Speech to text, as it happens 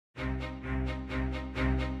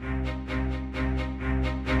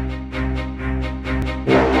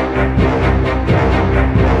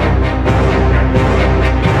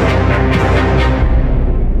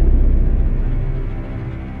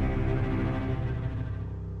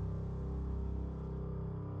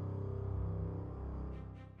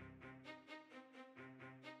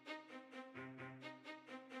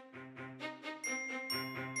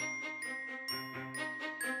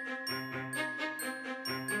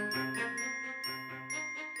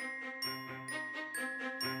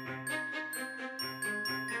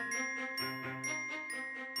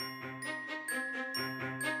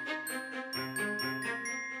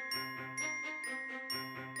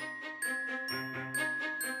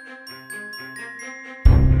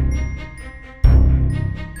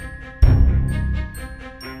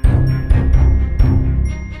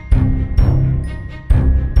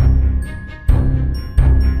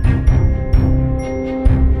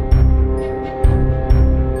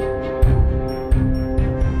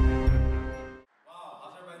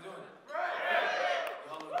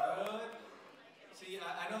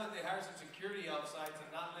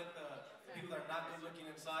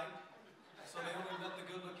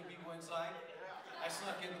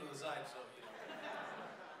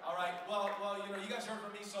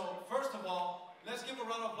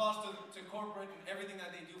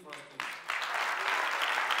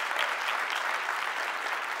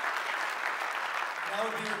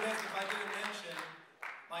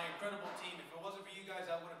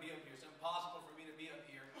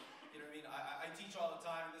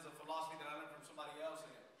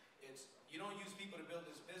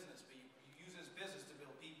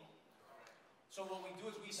So what we do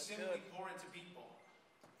is we simply pour into people.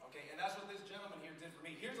 Okay, and that's what this gentleman here did for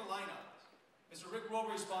me. Here's a lineup. Mr. Rick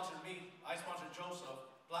Roberry sponsored me. I sponsored Joseph.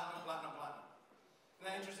 Platinum, platinum, platinum. Isn't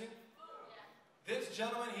that interesting? This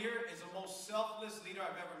gentleman here is the most selfless leader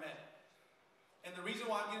I've ever met. And the reason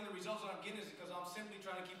why I'm getting the results that I'm getting is because I'm simply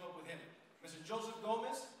trying to keep up with him. Mr. Joseph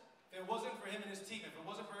Gomez, if it wasn't for him and his team, if it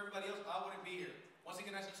wasn't for everybody else, I wouldn't be here. Once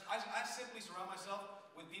again, I simply surround myself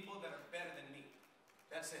with people that are better than me.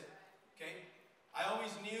 That's it. Okay? I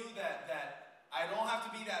always knew that I don't have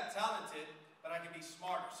to be that talented, but I can be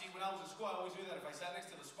smarter. See, when I was in school, I always knew that if I sat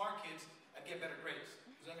next to the smart kids, I'd get better grades.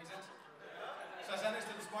 Does that make sense? So I sat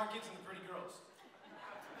next to the smart kids and the pretty girls.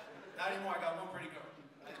 Not anymore, I got one pretty girl.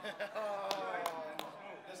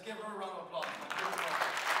 Let's give her a round of applause.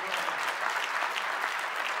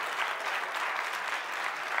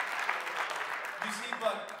 You see,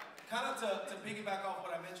 but kind of to piggyback off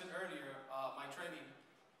what I mentioned earlier, my training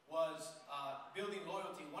was building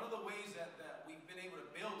loyalty. One of the ways that we've been able to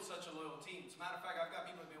build such a loyal team, as a matter of fact, I've got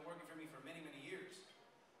people that have been working for me for many, many years.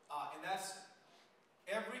 And that's,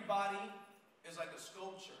 everybody is like a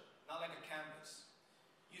sculpture, not like a canvas.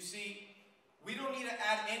 You see, we don't need to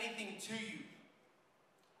add anything to you.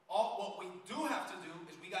 What we do have to do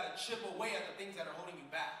is we got to chip away at the things that are holding you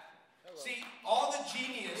back. Hello. See, all the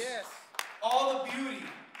genius, yes, all the beauty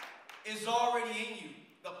is already in you.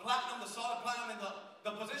 The platinum, the solid platinum, and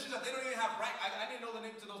the positions that they don't even have right. I didn't know the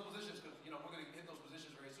name to those positions because, you know, we're going to hit those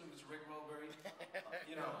positions very soon. Mr. Rick Roberry,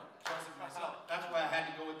 you know, Joseph myself. That's why I had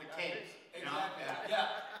to go with the K's. Exactly,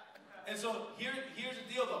 yeah. And so here's the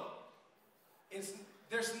deal, though.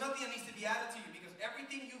 There's nothing that needs to be added to you because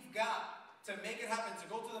everything you've got to make it happen, to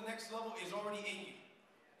go to the next level, is already in you.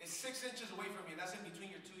 It's 6 inches away from you, and that's in between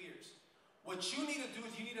your 2 ears. What you need to do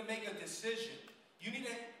is you need to make a decision. You need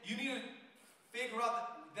to figure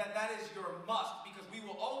out that is your must, because we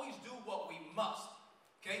will always do what we must.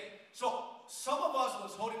 Okay? So some of us,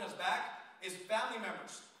 what's holding us back is family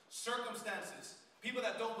members, circumstances, people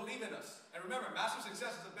that don't believe in us. And remember, massive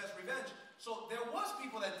success is the best revenge. So there was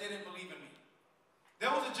people that didn't believe in me. There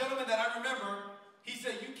was a gentleman that I remember, he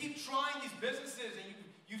said, you keep trying these businesses and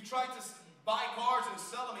you've tried to buy cars and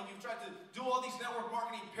sell them, and you've tried to do all these network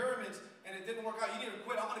marketing pyramids, and it didn't work out. You need to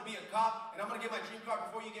quit. I'm going to be a cop, and I'm going to get my dream car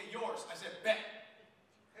before you get yours. I said, bet.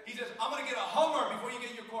 He says, I'm going to get a Hummer before you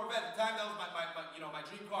get your Corvette. At the time, that was my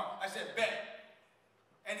dream car. I said, bet.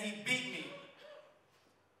 And he beat me.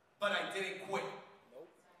 But I didn't quit. Nope.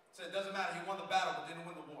 So it doesn't matter. He won the battle, but didn't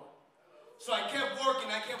win the war. So I kept working.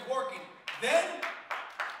 Then,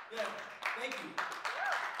 yeah, thank you.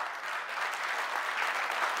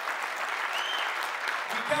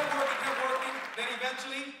 We kept working. Then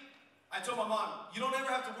eventually, I told my mom, you don't ever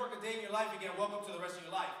have to work a day in your life again. Welcome to the rest of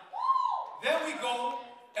your life. Then we go,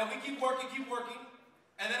 and we keep working.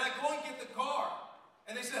 And then I go and get the car.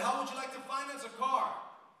 And they said, how would you like to finance a car?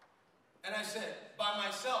 And I said, by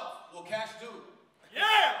myself. Will cash do?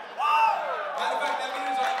 Yeah! Matter of fact, that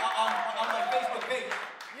video's on my Facebook page.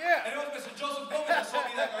 Yeah. And it was Mr. Joseph Gomez that showed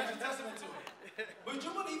me that.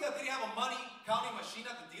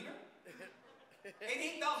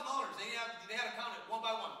 $88,000. They had to count it one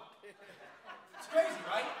by one. It's crazy,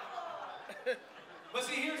 right? But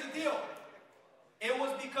see, here's the deal. It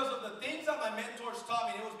was because of the things that my mentors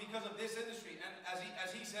taught me. It was because of this industry. And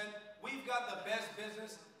as he said, we've got the best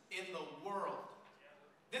business in the world.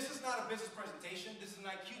 This is not a business presentation. This is an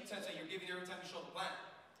IQ test that you're giving every time you show the plan.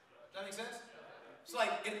 Does that make sense? It's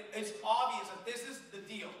like, it's obvious that this is the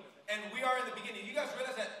deal. And we are in the beginning. You guys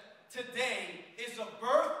realize that today is the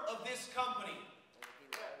birth of this company.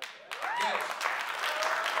 Yes.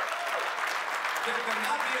 There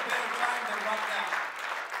cannot be a better time than right now.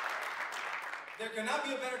 There cannot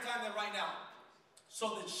be a better time than right now.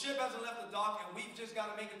 So the ship hasn't left the dock, and we've just got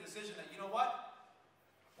to make a decision that, you know what?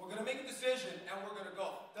 We're going to make a decision, and we're going to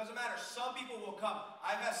go. Doesn't matter. Some people will come.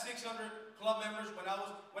 I've had 600 club members. When I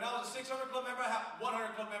was a 600 club member, I had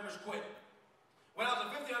 100 club members quit. When I was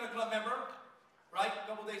a 1500 club member, right, a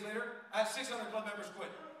couple days later, I had 600 club members quit.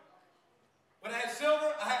 When I had silver,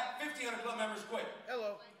 I had 1500 club members quit.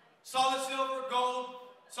 Hello. Solid silver,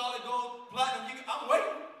 gold, solid gold, platinum. I'm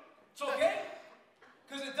waiting. It's okay.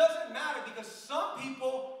 Because it doesn't matter, because some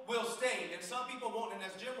people will stay and some people won't. And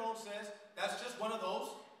as Jim Rohn says, that's just one of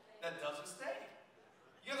those that doesn't stay.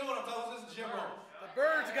 You guys know what I'm talking about? This is Jim Rohn. The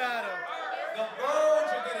birds got him. The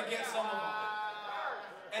birds are going to get some of them.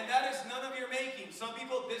 And that is none of your making. Some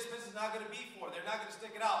people, this business is not going to be for. They're not going to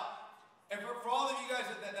stick it out. And for all of you guys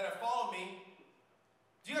that have followed me,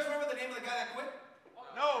 do you guys remember the name of the guy that quit?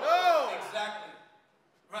 No. No. Exactly.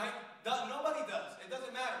 Right? Nobody does. It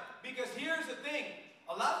doesn't matter. Because here's the thing.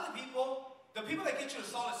 A lot of the people that get you to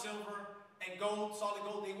solid silver and gold, solid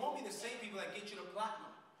gold, they won't be the same people that get you to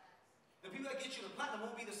platinum. The people that get you to platinum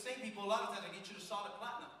won't be the same people a lot of times that get you to solid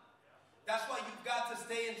platinum. That's why you've got to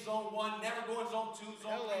stay in zone 1, never go in zone 2,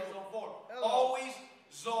 zone 3, zone 4. Hello. Always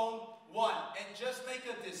zone 1. And just make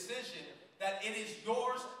a decision that it is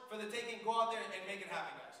yours for the taking. Go out there and make it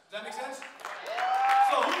happen, guys. Does that make sense?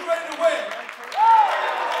 So who's ready to win?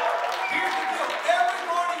 Here's the deal. Every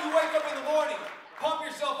morning you wake up in the morning, pump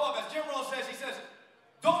yourself up. As Jim Rohn says, he says,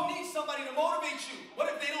 don't need somebody to motivate you. What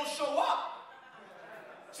if they don't show up?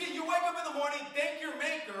 See, you wake up in the morning, thank your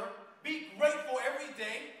maker, be grateful every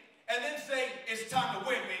day, and then say, it's time to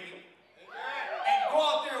win, baby. And go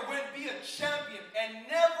out there and win, be a champion, and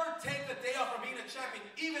never take a day off from being a champion,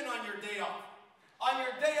 even on your day off. On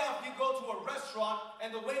your day off, you go to a restaurant,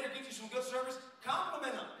 and the waiter gives you some good service,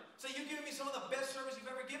 compliment him. Say, you're giving me some of the best service you've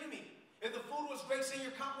ever given me. If the food was great, say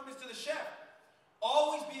your compliments to the chef.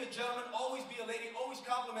 Always be a gentleman, always be a lady, always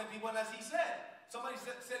compliment people, and as he said, somebody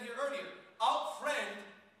said here earlier, out-friend,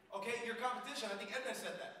 okay, your competition. I think Edmund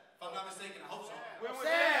said that, if I'm not mistaken. I hope so.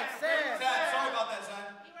 Sam. Sorry about that,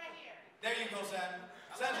 Sam. He right here. There you go, Sam.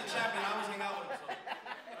 Sam's a champion. I always hang out with him. So.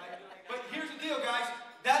 Right? But here's the deal, guys.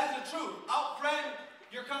 That is the truth. Out-friend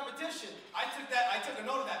your competition. I took a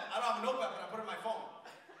note of that. I don't have a notepad, but I put it in my phone.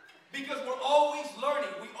 Because we're always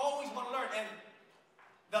learning. We always want to learn. And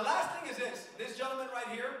the last thing is this. This gentleman right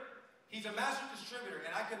here, he's a master distributor,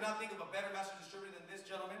 and I could not think of a better master distributor than this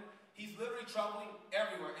gentleman. He's literally traveling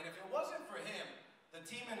everywhere. And if it wasn't for him, the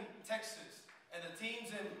team in Texas, and the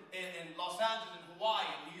teams in Los Angeles, and Hawaii,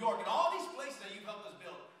 and New York, and all these places that you've helped us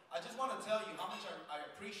build, I just want to tell you how much I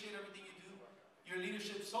appreciate everything you do. Your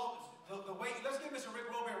leadership, so the way, let's give Mr. Rick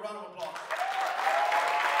Roby a round of applause.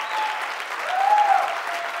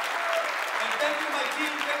 And thank you, my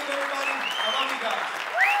team. Thank you, everybody. I love you guys.